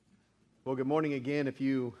Well, good morning again. If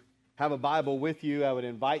you have a Bible with you, I would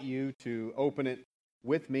invite you to open it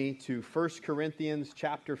with me to 1 Corinthians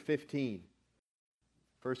chapter 15.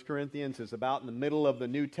 1 Corinthians is about in the middle of the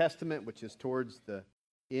New Testament, which is towards the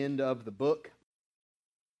end of the book.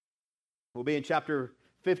 We'll be in chapter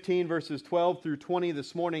 15, verses 12 through 20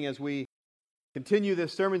 this morning as we continue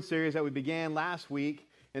this sermon series that we began last week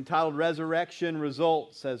entitled Resurrection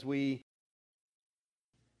Results, as we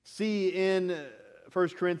see in 1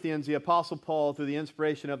 Corinthians, the Apostle Paul, through the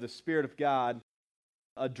inspiration of the Spirit of God,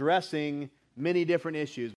 addressing many different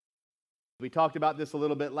issues. We talked about this a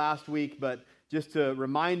little bit last week, but just to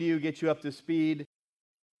remind you, get you up to speed,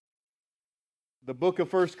 the book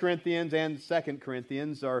of 1 Corinthians and 2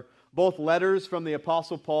 Corinthians are both letters from the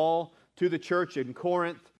Apostle Paul to the church in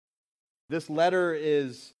Corinth. This letter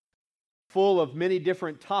is full of many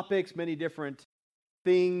different topics, many different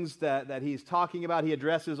things that he's talking about. He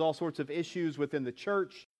addresses all sorts of issues within the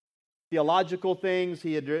church, theological things.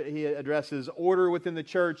 He addresses order within the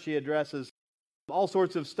church. He addresses all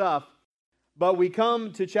sorts of stuff. But we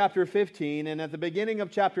come to chapter 15, and at the beginning of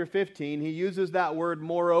chapter 15, he uses that word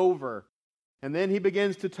moreover. And then he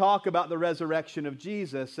begins to talk about the resurrection of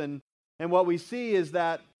Jesus. And what we see is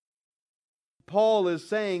that Paul is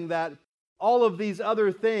saying that all of these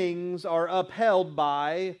other things are upheld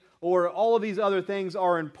by, or all of these other things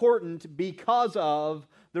are important because of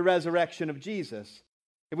the resurrection of Jesus.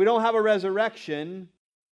 If we don't have a resurrection,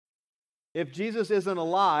 if Jesus isn't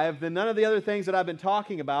alive, then none of the other things that I've been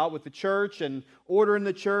talking about with the church and order in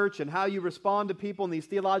the church and how you respond to people and these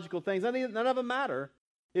theological things, none of them matter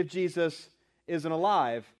if Jesus isn't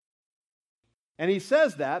alive. And he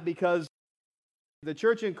says that because the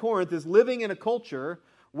church in Corinth is living in a culture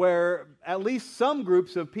where at least some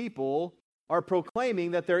groups of people are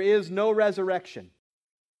proclaiming that there is no resurrection.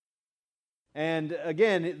 And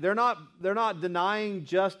again, they're not denying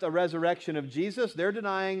just a resurrection of Jesus. They're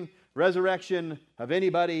denying resurrection of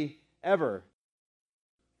anybody ever.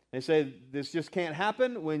 They say this just can't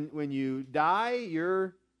happen. When you die,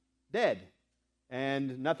 you're dead.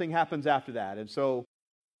 And nothing happens after that. And so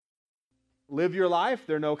live your life.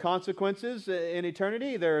 There are no consequences in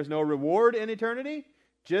eternity. There is no reward in eternity.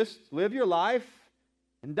 Just live your life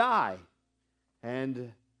and die.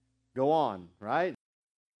 And go on, right?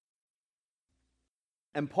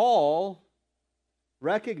 And Paul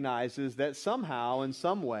recognizes that somehow, in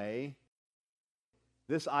some way,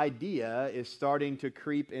 this idea is starting to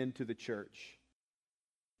creep into the church.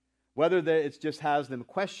 Whether it just has them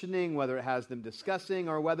questioning, whether it has them discussing,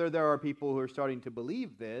 or whether there are people who are starting to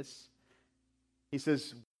believe this, he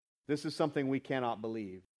says, this is something we cannot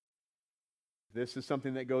believe. This is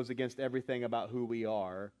something that goes against everything about who we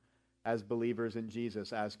are as believers in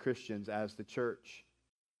Jesus, as Christians, as the church.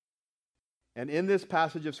 And in this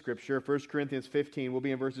passage of Scripture, 1 Corinthians 15, we'll be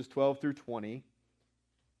in verses 12 through 20,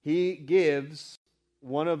 he gives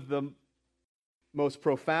one of the most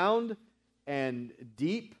profound and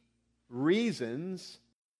deep reasons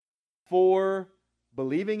for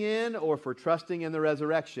believing in or for trusting in the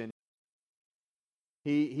resurrection.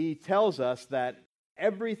 He tells us that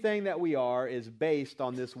everything that we are is based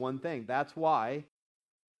on this one thing. That's why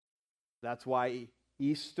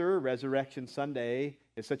Easter, Resurrection Sunday,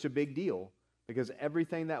 is such a big deal. Because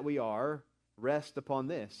everything that we are rests upon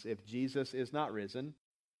this. If Jesus is not risen,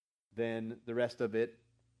 then the rest of it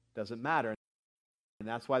doesn't matter. And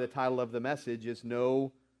that's why the title of the message is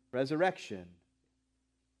No Resurrection.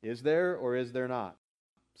 Is there or is there not?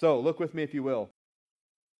 So look with me if you will.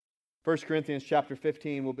 1 Corinthians chapter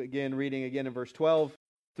 15, we'll begin reading again in verse 12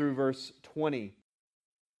 through verse 20.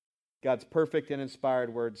 God's perfect and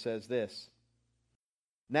inspired word says this.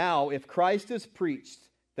 Now, if Christ is preached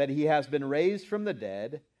that he has been raised from the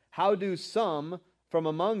dead, how do some from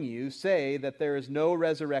among you say that there is no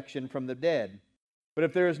resurrection from the dead? But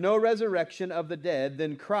if there is no resurrection of the dead,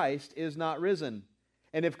 then Christ is not risen.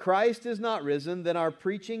 And if Christ is not risen, then our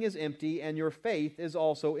preaching is empty, and your faith is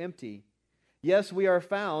also empty. Yes, we are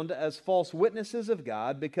found as false witnesses of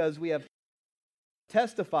God, because we have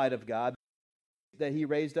testified of God that he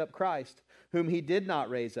raised up Christ, whom he did not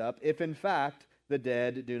raise up, if in fact the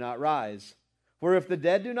dead do not rise. For if the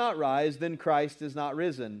dead do not rise, then Christ is not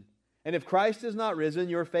risen. And if Christ is not risen,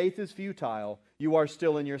 your faith is futile. You are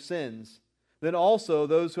still in your sins. Then also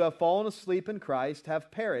those who have fallen asleep in Christ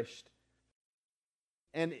have perished.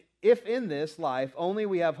 And if in this life only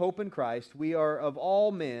we have hope in Christ, we are of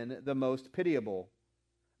all men the most pitiable.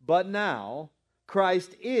 But now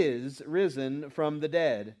Christ is risen from the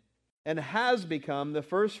dead, and has become the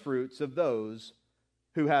firstfruits of those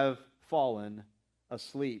who have fallen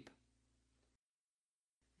asleep.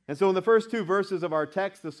 And so in the first two verses of our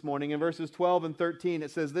text this morning, in verses 12 and 13,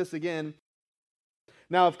 it says this again.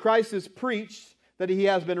 Now, if Christ is preached that he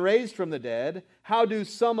has been raised from the dead, how do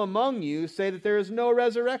some among you say that there is no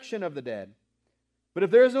resurrection of the dead? But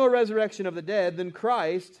if there is no resurrection of the dead, then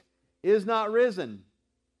Christ is not risen.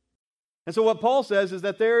 And so what Paul says is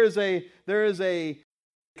that there is a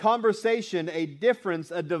conversation, a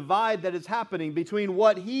difference, a divide that is happening between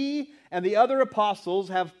what he and the other apostles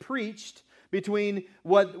have preached, between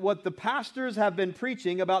what the pastors have been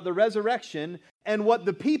preaching about the resurrection and what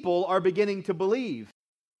the people are beginning to believe.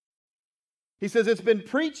 He says, it's been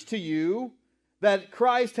preached to you that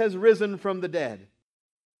Christ has risen from the dead.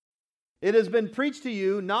 It has been preached to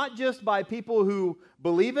you not just by people who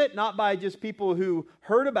believe it, not by just people who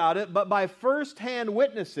heard about it, but by first-hand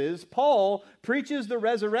witnesses. Paul preaches the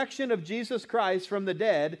resurrection of Jesus Christ from the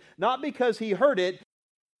dead, not because he heard it,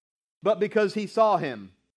 but because he saw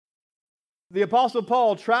him. The Apostle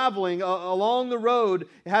Paul, traveling along the road,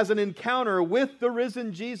 has an encounter with the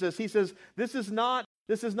risen Jesus. He says, this is not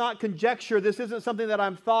conjecture. This isn't something that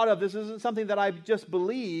I'm thought of. This isn't something that I just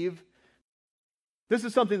believe. This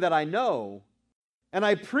is something that I know. And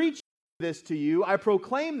I preach this to you. I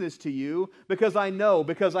proclaim this to you because I know,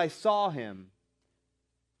 because I saw him.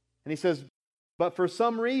 And he says, but for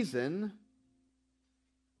some reason,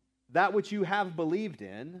 that which you have believed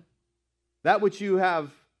in, that which you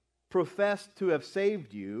have professed to have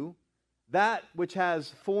saved you, that which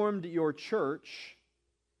has formed your church,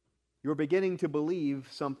 you're beginning to believe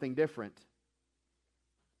something different.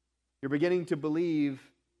 You're beginning to believe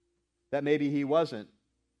that maybe he wasn't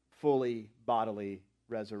fully bodily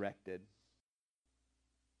resurrected.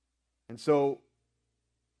 And so,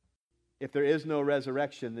 if there is no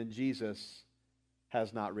resurrection, then Jesus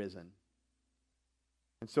has not risen.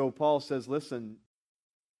 And so Paul says, listen,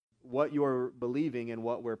 what you're believing and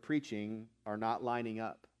what we're preaching are not lining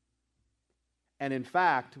up. And in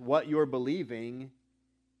fact, what you're believing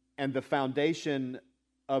and the foundation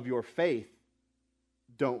of your faith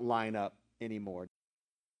don't line up anymore.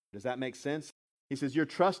 Does that make sense? He says, you're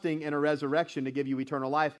trusting in a resurrection to give you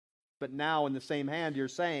eternal life, but now in the same hand you're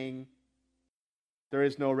saying there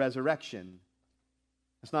is no resurrection.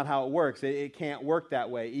 That's not how it works. It can't work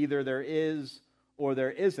that way. Either there is or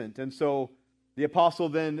there isn't. And so the apostle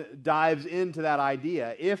then dives into that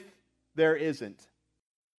idea. If there isn't,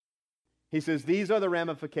 he says, these are the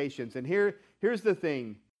ramifications. And here's the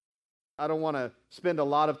thing. I don't want to spend a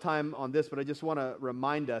lot of time on this, but I just want to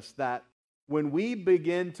remind us that when we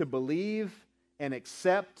begin to believe and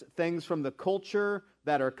accept things from the culture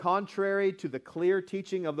that are contrary to the clear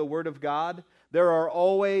teaching of the Word of God, there are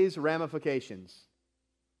always ramifications.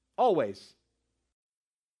 Always.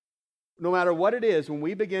 No matter what it is, when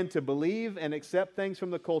we begin to believe and accept things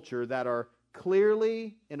from the culture that are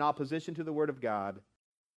clearly in opposition to the Word of God,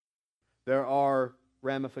 there are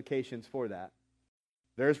ramifications for that.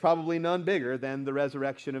 There's probably none bigger than the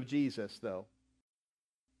resurrection of Jesus, though.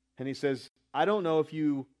 And he says, I don't know if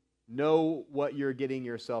you know what you're getting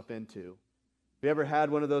yourself into. Have you ever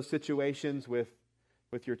had one of those situations with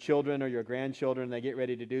your children or your grandchildren? They get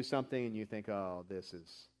ready to do something and you think, oh, this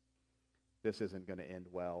isn't going to end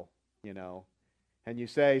well, you know. And you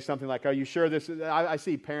say something like, are you sure this is... I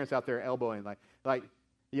see parents out there elbowing, like,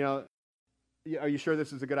 you know, are you sure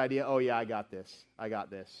this is a good idea? Oh, yeah, I got this.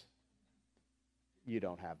 You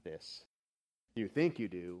don't have this. You think you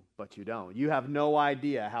do, but you don't. You have no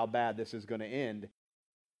idea how bad this is going to end.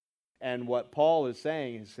 And what Paul is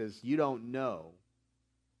saying, he says, you don't know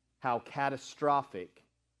how catastrophic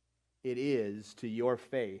it is to your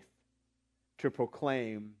faith to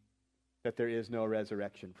proclaim that there is no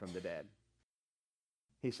resurrection from the dead.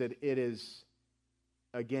 He said, it is,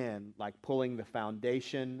 again, like pulling the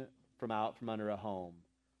foundation from out from under a home.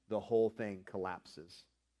 The whole thing collapses.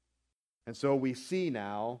 And so we see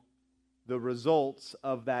now the results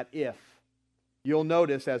of that if. You'll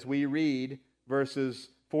notice as we read verses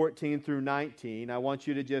 14 through 19, I want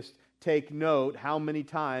you to just take note how many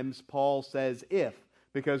times Paul says if.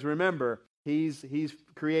 Because remember, he's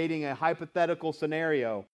creating a hypothetical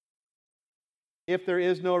scenario. If there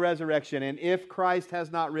is no resurrection and if Christ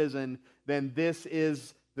has not risen, then this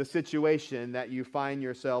is the situation that you find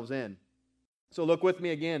yourselves in. So look with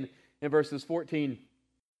me again in verses 14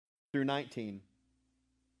 through 19.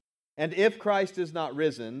 And if Christ is not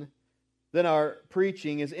risen, then our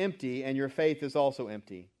preaching is empty and your faith is also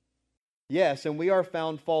empty. Yes, and we are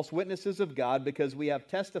found false witnesses of God because we have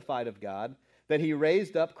testified of God that he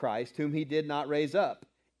raised up Christ whom he did not raise up,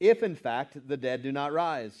 if in fact the dead do not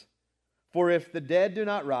rise. For if the dead do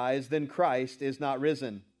not rise, then Christ is not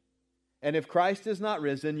risen. And if Christ is not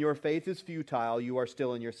risen, your faith is futile, you are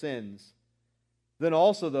still in your sins. then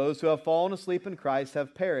also those who have fallen asleep in Christ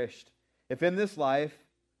have perished. If in this life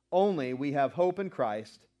only we have hope in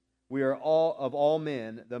Christ, we are all of all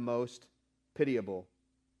men the most pitiable.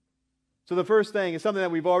 So the first thing is something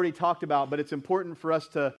that we've already talked about, but it's important for us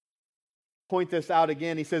to point this out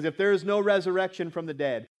again. He says, if there is no resurrection from the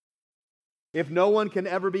dead, if no one can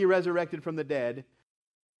ever be resurrected from the dead,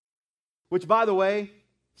 which, by the way,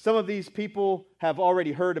 some of these people have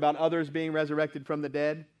already heard about others being resurrected from the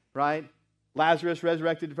dead, right? Lazarus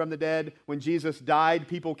resurrected from the dead. When Jesus died,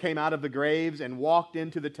 people came out of the graves and walked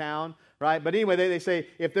into the town, right? But anyway, they say,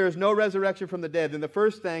 if there is no resurrection from the dead, then the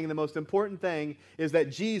first thing, the most important thing, is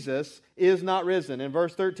that Jesus is not risen. In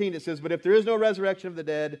verse 13 it says, but if there is no resurrection of the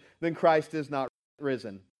dead, then Christ is not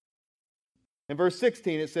risen. In verse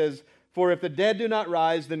 16 it says, for if the dead do not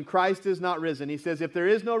rise, then Christ is not risen. He says, if there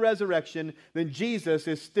is no resurrection, then Jesus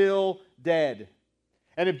is still dead.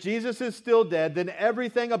 And if Jesus is still dead, then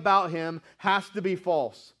everything about him has to be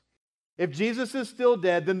false. If Jesus is still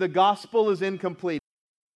dead, then the gospel is incomplete.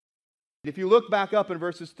 If you look back up in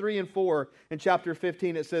verses 3 and 4 in chapter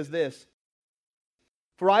 15, it says this,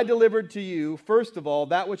 for I delivered to you, first of all,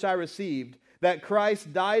 that which I received, that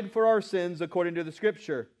Christ died for our sins according to the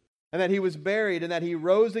Scripture, and that he was buried, and that he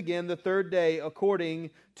rose again the third day according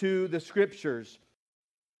to the Scriptures.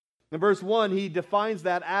 In verse 1, he defines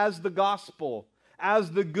that as the gospel,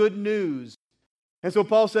 as the good news. And so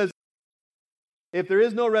Paul says, if there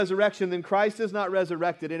is no resurrection, then Christ is not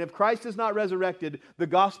resurrected. And if Christ is not resurrected, the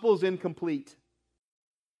gospel is incomplete.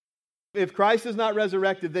 If Christ is not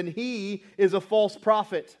resurrected, then he is a false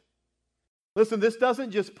prophet. Listen, this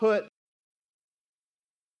doesn't just put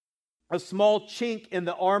a small chink in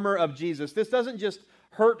the armor of Jesus. This doesn't just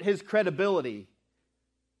hurt his credibility.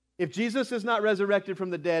 If Jesus is not resurrected from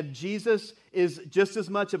the dead, Jesus is just as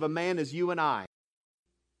much of a man as you and I.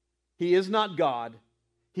 He is not God.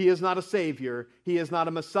 He is not a Savior. He is not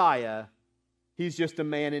a Messiah. He's just a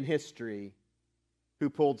man in history who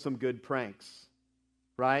pulled some good pranks,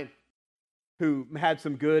 right? Who had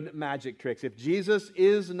some good magic tricks. If Jesus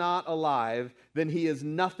is not alive, then he is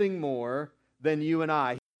nothing more than you and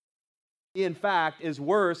I. He, in fact, is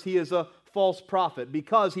worse. He is a false prophet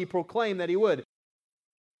because he proclaimed that he would.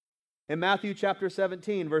 In Matthew chapter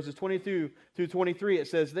 17, verses 22 through 23, it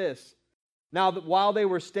says this, now that while they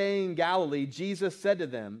were staying in Galilee, Jesus said to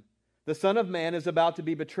them, the Son of Man is about to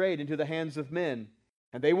be betrayed into the hands of men,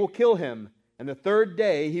 and they will kill him, and the third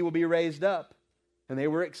day he will be raised up. And they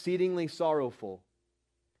were exceedingly sorrowful.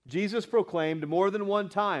 Jesus proclaimed more than one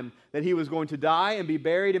time that he was going to die and be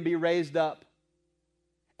buried and be raised up.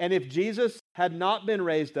 And if Jesus had not been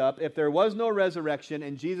raised up, if there was no resurrection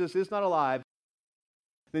and Jesus is not alive,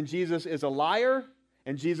 then Jesus is a liar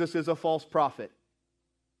and Jesus is a false prophet.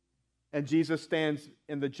 And Jesus stands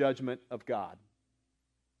in the judgment of God.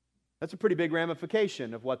 That's a pretty big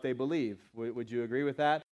ramification of what they believe. Would you agree with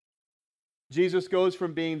that? Jesus goes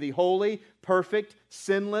from being the holy, perfect,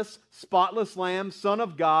 sinless, spotless Lamb, Son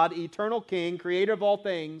of God, eternal King, creator of all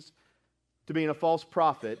things, to being a false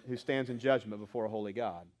prophet who stands in judgment before a holy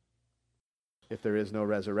God. If there is no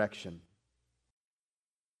resurrection,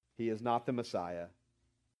 he is not the Messiah.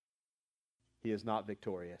 He is not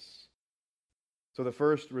victorious. So the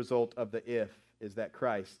first result of the if is that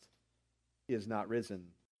Christ is not risen.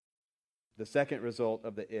 The second result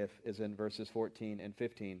of the if is in verses 14 and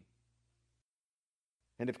 15.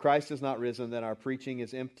 And if Christ is not risen, then our preaching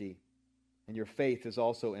is empty, and your faith is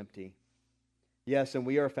also empty. Yes, and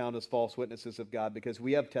we are found as false witnesses of God, because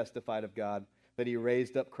we have testified of God that he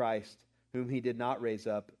raised up Christ, whom he did not raise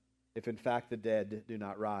up, if in fact the dead do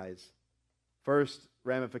not rise. First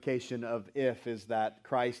ramification of if is that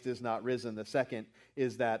Christ is not risen. The second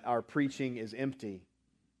is that our preaching is empty.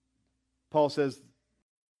 Paul says,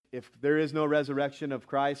 if there is no resurrection of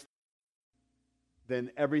Christ,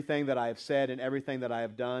 then everything that I have said and everything that I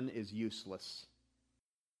have done is useless.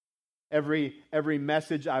 Every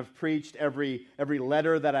message I've preached, every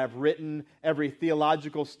letter that I've written, every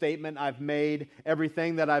theological statement I've made,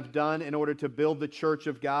 everything that I've done in order to build the church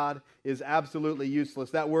of God is absolutely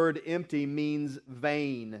useless. That word empty means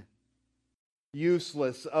vain,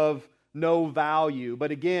 useless, of no value.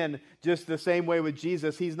 But again, just the same way with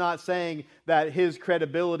Jesus, he's not saying that his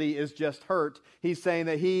credibility is just hurt. He's saying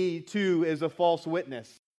that he too is a false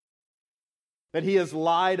witness, that he has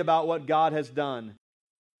lied about what God has done.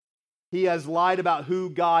 He has lied about who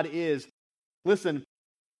God is. Listen,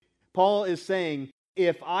 Paul is saying,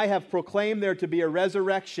 if I have proclaimed there to be a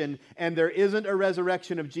resurrection and there isn't a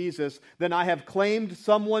resurrection of Jesus, then I have claimed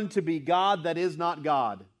someone to be God that is not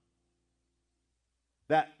God.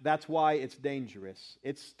 That's why it's dangerous.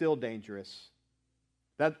 It's still dangerous.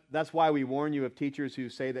 That's why we warn you of teachers who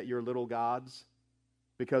say that you're little gods.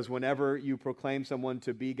 Because whenever you proclaim someone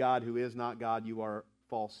to be God who is not God, you are a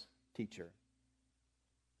false teacher.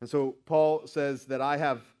 And so Paul says that I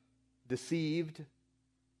have deceived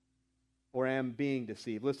or am being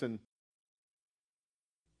deceived. Listen,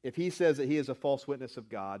 if he says that he is a false witness of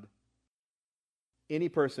God, any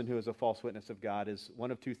person who is a false witness of God is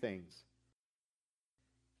one of two things.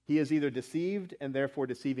 He is either deceived and therefore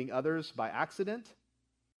deceiving others by accident,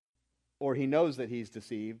 or he knows that he's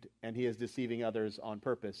deceived and he is deceiving others on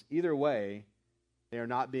purpose. Either way, they are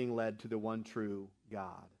not being led to the one true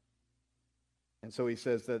God. And so he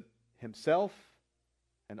says that himself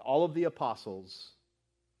and all of the apostles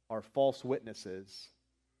are false witnesses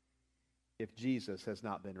if Jesus has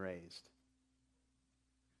not been raised.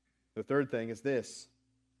 The third thing is this.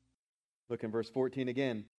 Look in verse 14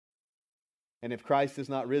 again. And if Christ is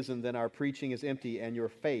not risen, then our preaching is empty, and your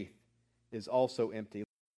faith is also empty.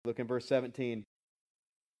 Look in verse 17.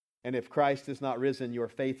 And if Christ is not risen, your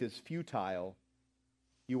faith is futile.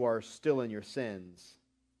 You are still in your sins.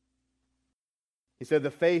 He said the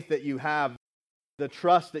faith that you have, the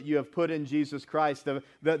trust that you have put in Jesus Christ,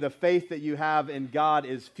 the faith that you have in God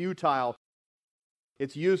is futile.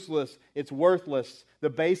 It's useless. It's worthless. The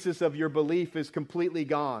basis of your belief is completely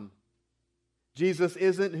gone. Jesus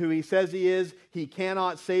isn't who he says he is. He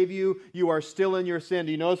cannot save you. You are still in your sin.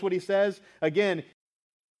 Do you notice what he says? Again,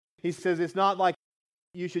 he says it's not like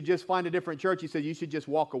you should just find a different church. He said you should just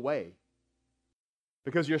walk away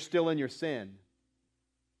because you're still in your sin.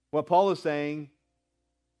 What Paul is saying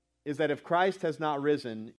is that if Christ has not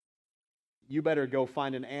risen, you better go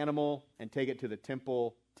find an animal and take it to the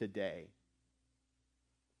temple today.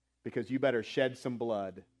 Because you better shed some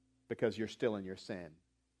blood because you're still in your sin.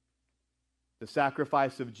 The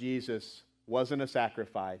sacrifice of Jesus wasn't a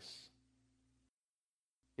sacrifice.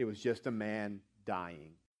 It was just a man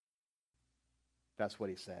dying. That's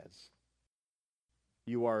what he says.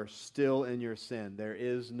 You are still in your sin. There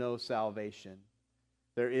is no salvation.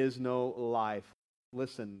 There is no life.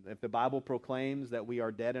 Listen, if the Bible proclaims that we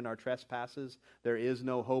are dead in our trespasses, there is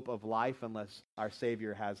no hope of life unless our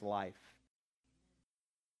Savior has life.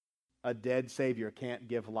 A dead Savior can't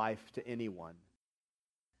give life to anyone.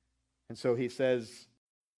 And so he says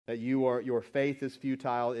that your faith is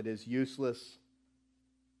futile, it is useless,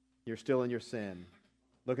 you're still in your sin.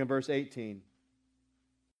 Look in verse 18.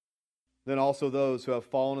 Then also those who have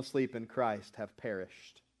fallen asleep in Christ have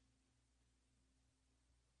perished.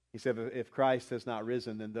 He said, if Christ has not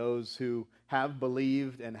risen, then those who have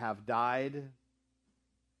believed and have died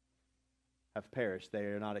have perished. They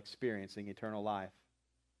are not experiencing eternal life.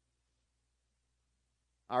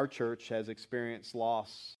 Our church has experienced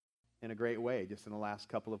loss in a great way just in the last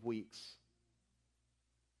couple of weeks.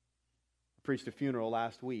 I preached a funeral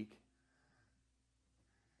last week,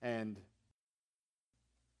 and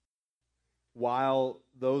while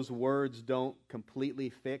those words don't completely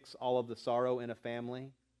fix all of the sorrow in a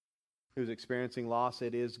family who's experiencing loss,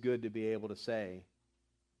 it is good to be able to say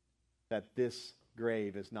that this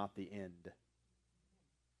grave is not the end.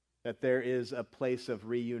 That there is a place of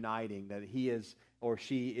reuniting, that he is or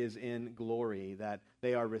she is in glory, that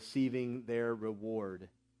they are receiving their reward.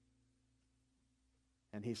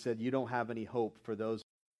 And he said, you don't have any hope for those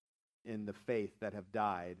in the faith that have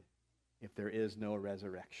died if there is no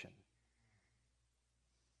resurrection.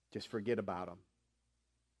 Just forget about them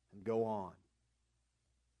and go on.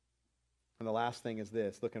 And the last thing is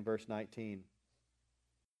this. Look in verse 19.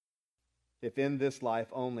 If in this life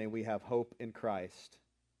only we have hope in Christ,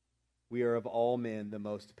 we are of all men the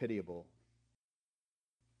most pitiable.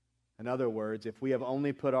 In other words, if we have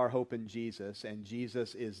only put our hope in Jesus and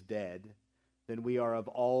Jesus is dead, then we are of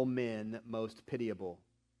all men most pitiable.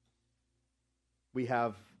 We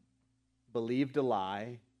have believed a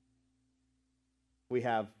lie. We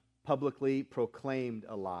have publicly proclaimed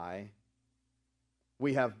a lie.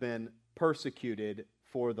 We have been persecuted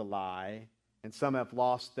for the lie, and some have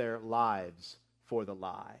lost their lives for the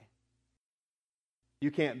lie. You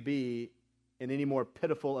can't be in any more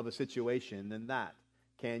pitiful of a situation than that,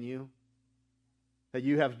 can you? That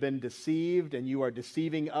you have been deceived and you are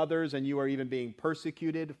deceiving others and you are even being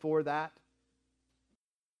persecuted for that.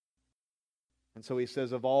 And so he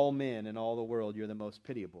says, of all men in all the world, you're the most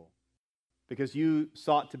pitiable. Because you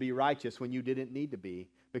sought to be righteous when you didn't need to be.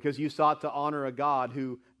 Because you sought to honor a God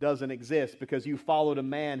who doesn't exist. Because you followed a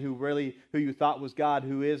man who you thought was God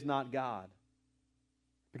who is not God.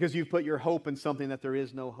 Because you've put your hope in something that there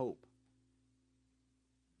is no hope.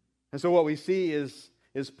 And so what we see is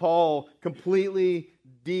Paul completely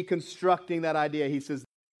deconstructing that idea. He says,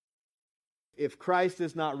 if Christ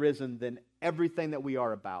is not risen, then everything that we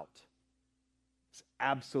are about is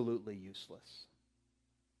absolutely useless.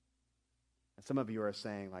 And some of you are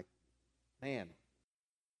saying, like, man,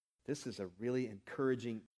 this is a really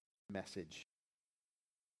encouraging message.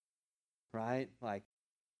 Right? Like,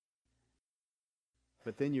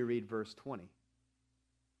 but then you read verse 20.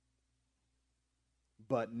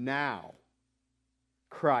 But now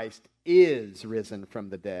Christ is risen from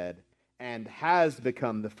the dead and has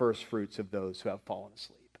become the firstfruits of those who have fallen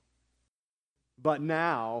asleep. But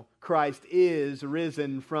now Christ is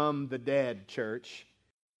risen from the dead, church.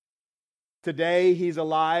 Today he's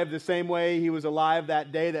alive the same way he was alive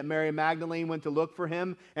that day that Mary Magdalene went to look for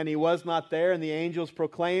him and he was not there, and the angels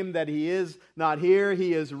proclaimed that he is not here.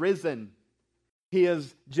 He is risen. He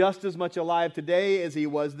is just as much alive today as he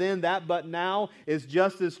was then. That but now is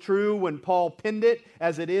just as true when Paul penned it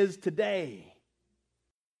as it is today.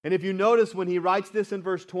 And if you notice when he writes this in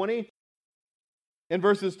verse 20, in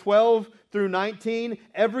verses 12 through 19,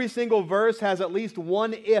 every single verse has at least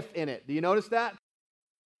one if in it. Do you notice that?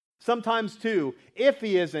 Sometimes two. If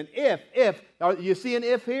he isn't, if. You see an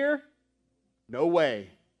if here? No way.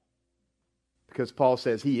 Because Paul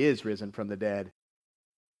says he is risen from the dead.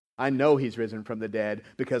 I know he's risen from the dead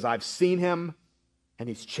because I've seen him and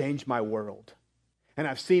he's changed my world. And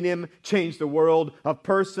I've seen him change the world of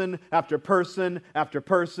person after person after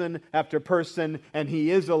person after person, and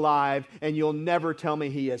he is alive, and you'll never tell me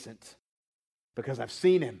he isn't because I've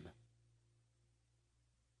seen him.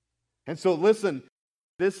 And so listen,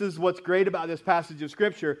 this is what's great about this passage of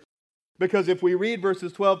Scripture, because if we read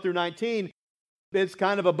verses 12 through 19, it's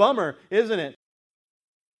kind of a bummer, isn't it?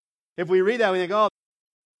 If we read that, we think, oh,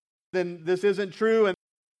 then this isn't true and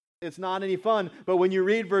it's not any fun. But when you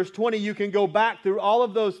read verse 20, you can go back through all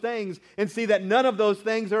of those things and see that none of those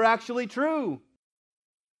things are actually true.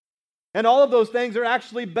 And all of those things are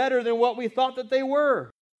actually better than what we thought that they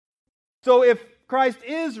were. So if Christ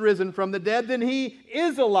is risen from the dead, then he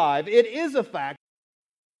is alive. It is a fact.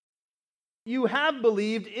 You have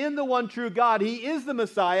believed in the one true God. He is the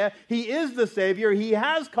Messiah. He is the Savior. He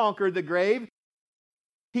has conquered the grave.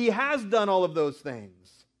 He has done all of those things.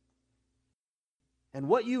 And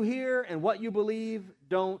what you hear and what you believe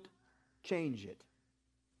don't change it.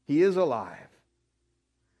 He is alive.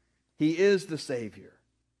 He is the Savior.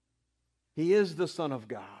 He is the Son of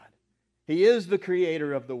God. He is the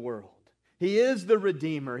Creator of the world. He is the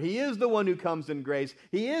Redeemer. He is the one who comes in grace.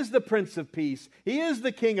 He is the Prince of Peace. He is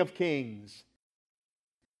the King of Kings.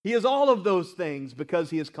 He is all of those things because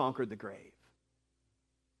he has conquered the grave.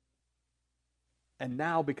 And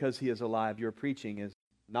now, because he is alive, your preaching is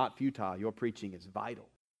not futile. Your preaching is vital.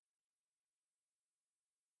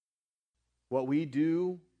 What we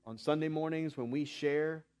do on Sunday mornings when we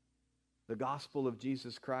share the gospel of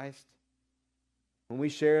Jesus Christ, when we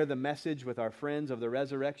share the message with our friends of the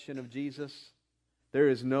resurrection of Jesus, there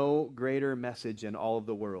is no greater message in all of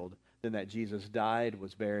the world than that Jesus died,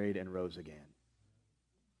 was buried, and rose again.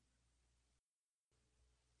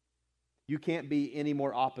 You can't be any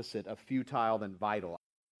more opposite of futile than vital.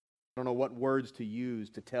 I don't know what words to use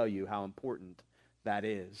to tell you how important that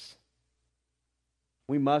is.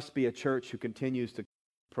 We must be a church who continues to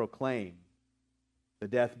proclaim the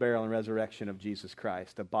death, burial, and resurrection of Jesus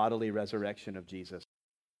Christ, the bodily resurrection of Jesus.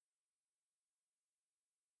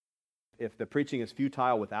 If the preaching is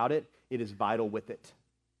futile without it, it is vital with it.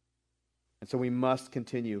 And so we must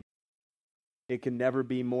continue. It can never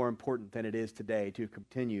be more important than it is today to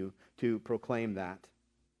continue to proclaim that.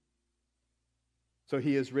 So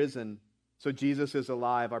he is risen. So Jesus is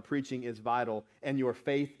alive. Our preaching is vital. And your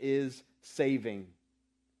faith is saving.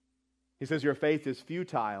 He says your faith is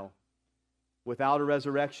futile. Without a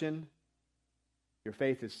resurrection, your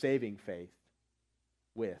faith is saving faith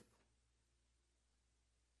with.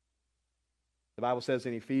 The Bible says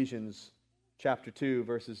in Ephesians chapter 2,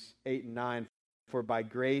 verses 8 and 9, for by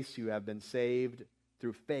grace you have been saved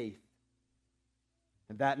through faith.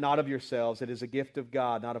 And that not of yourselves, it is a gift of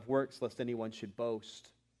God, not of works, lest anyone should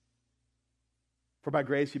boast. For by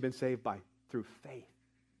grace you've been saved through faith.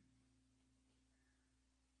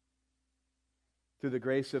 Through the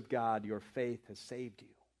grace of God, your faith has saved you.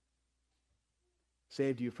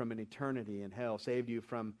 Saved you from an eternity in hell. Saved you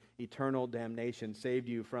from eternal damnation. Saved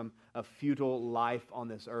you from a futile life on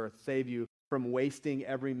this earth. Saved you from wasting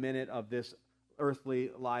every minute of this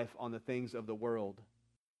earthly life on the things of the world.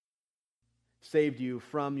 Saved you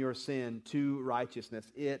from your sin to righteousness.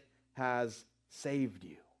 It has saved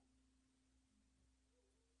you.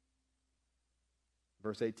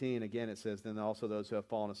 Verse 18, again it says, then also those who have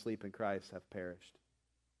fallen asleep in Christ have perished.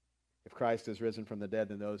 If Christ is risen from the dead,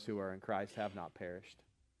 then those who are in Christ have not perished.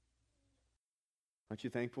 Aren't you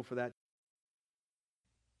thankful for that?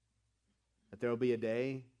 That there will be a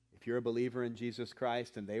day, if you're a believer in Jesus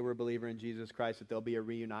Christ and they were a believer in Jesus Christ, that there'll be a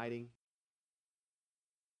reuniting.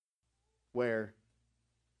 where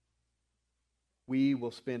we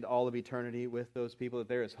will spend all of eternity with those people, that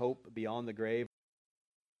there is hope beyond the grave.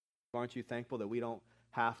 Aren't you thankful that we don't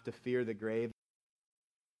have to fear the grave,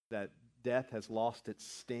 that death has lost its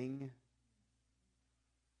sting?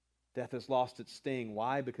 Death has lost its sting.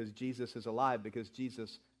 Why? Because Jesus is alive, because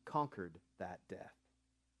Jesus conquered that death.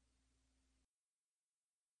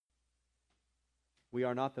 We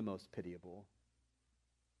are not the most pitiable.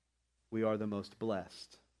 We are the most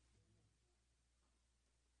blessed.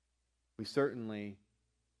 We certainly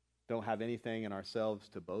don't have anything in ourselves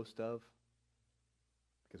to boast of,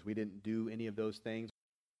 because we didn't do any of those things.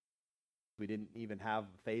 We didn't even have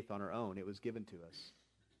faith on our own. It was given to us.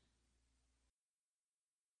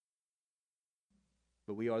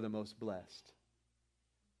 But we are the most blessed.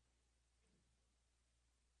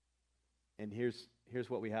 And here's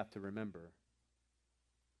what we have to remember.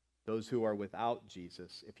 Those who are without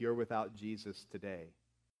Jesus, if you're without Jesus today,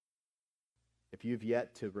 if you've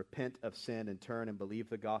yet to repent of sin and turn and believe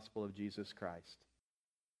the gospel of Jesus Christ,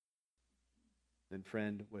 then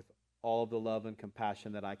friend, with all of the love and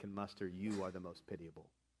compassion that I can muster, you are the most pitiable.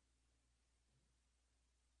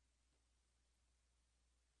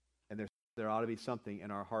 And there ought to be something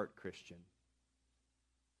in our heart, Christian,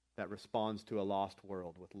 that responds to a lost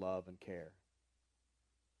world with love and care.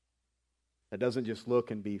 That doesn't just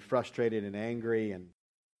look and be frustrated and angry and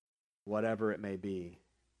whatever it may be,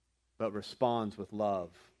 but responds with love,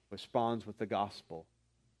 responds with the gospel,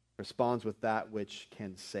 responds with that which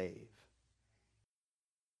can save.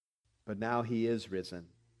 But now he is risen.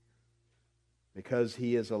 Because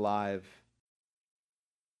he is alive,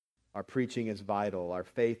 our preaching is vital, our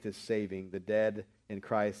faith is saving, the dead in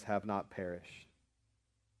Christ have not perished.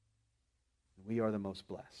 We are the most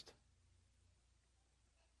blessed.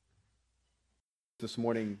 This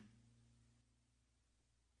morning,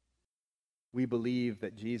 we believe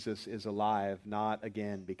that Jesus is alive, not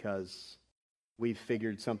again because we've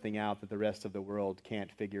figured something out that the rest of the world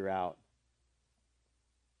can't figure out.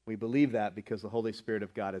 We believe that because the Holy Spirit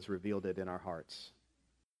of God has revealed it in our hearts.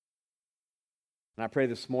 And I pray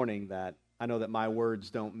this morning that I know that my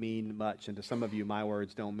words don't mean much, and to some of you, my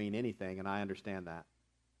words don't mean anything, and I understand that.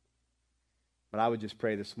 But I would just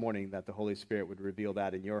pray this morning that the Holy Spirit would reveal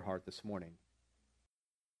that in your heart this morning.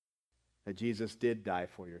 That Jesus did die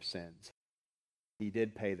for your sins. He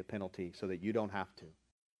did pay the penalty so that you don't have to.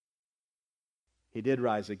 He did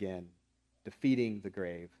rise again, defeating the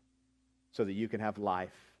grave, so that you can have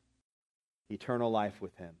life, eternal life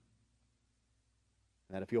with him.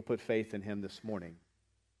 And that if you'll put faith in him this morning,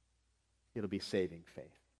 it'll be saving faith.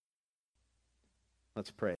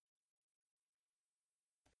 Let's pray.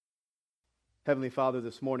 Heavenly Father,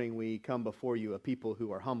 this morning we come before you, a people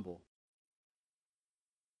who are humble.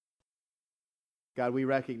 God, we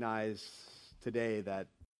recognize today that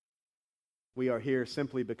we are here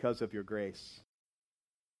simply because of your grace,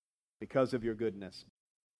 because of your goodness,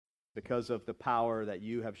 because of the power that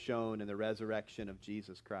you have shown in the resurrection of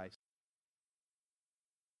Jesus Christ.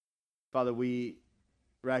 Father, we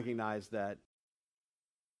recognize that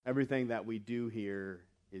everything that we do here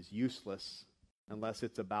is useless unless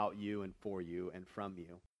it's about you and for you and from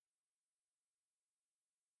you.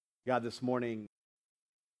 God, this morning,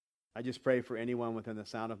 I just pray for anyone within the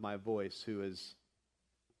sound of my voice who is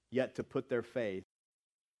yet to put their faith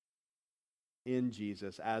in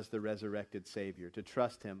Jesus as the resurrected Savior, to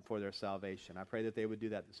trust him for their salvation. I pray that they would do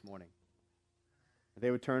that this morning. That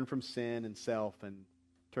they would turn from sin and self and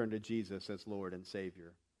turn to Jesus as Lord and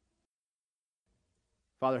Savior.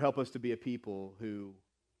 Father, help us to be a people who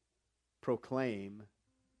proclaim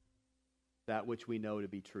that which we know to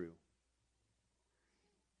be true,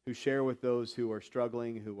 who share with those who are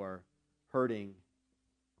struggling, who are hurting,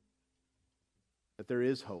 that there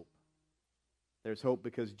is hope. There's hope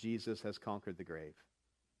because Jesus has conquered the grave.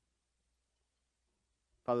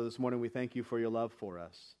 Father, this morning we thank you for your love for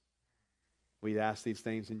us. We ask these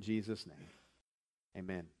things in Jesus' name.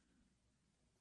 Amen.